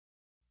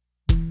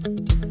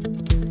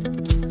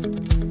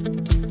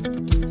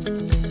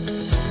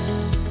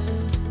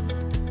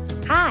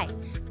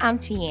I'm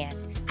Tian.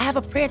 I have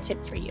a prayer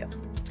tip for you.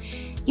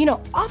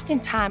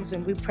 Oftentimes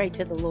when we pray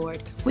to the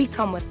Lord, we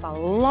come with a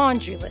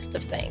laundry list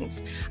of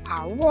things.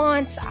 Our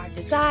wants, our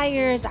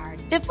desires, our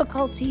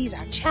difficulties,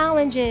 our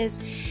challenges,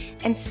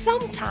 and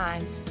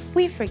sometimes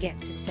we forget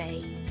to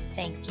say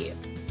thank you.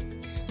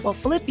 Well,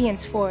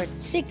 Philippians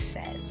 4:6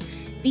 says,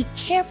 "Be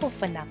careful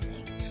for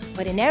nothing,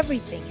 but in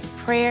everything, in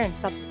prayer and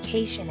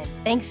supplication and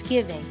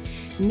thanksgiving,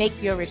 make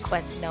your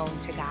requests known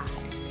to God."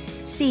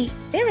 See,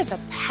 there is a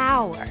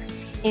power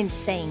in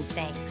saying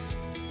thanks.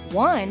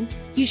 One,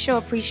 you show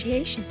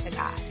appreciation to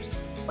God.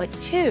 But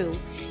two,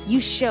 you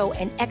show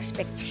an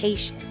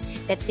expectation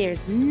that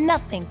there's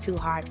nothing too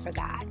hard for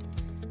God.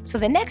 So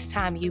the next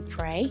time you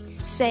pray,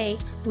 say,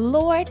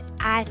 "Lord,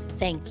 I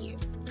thank you."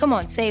 Come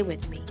on, say it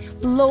with me.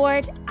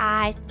 Lord,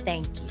 I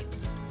thank you.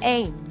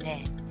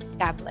 Amen.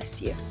 God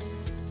bless you.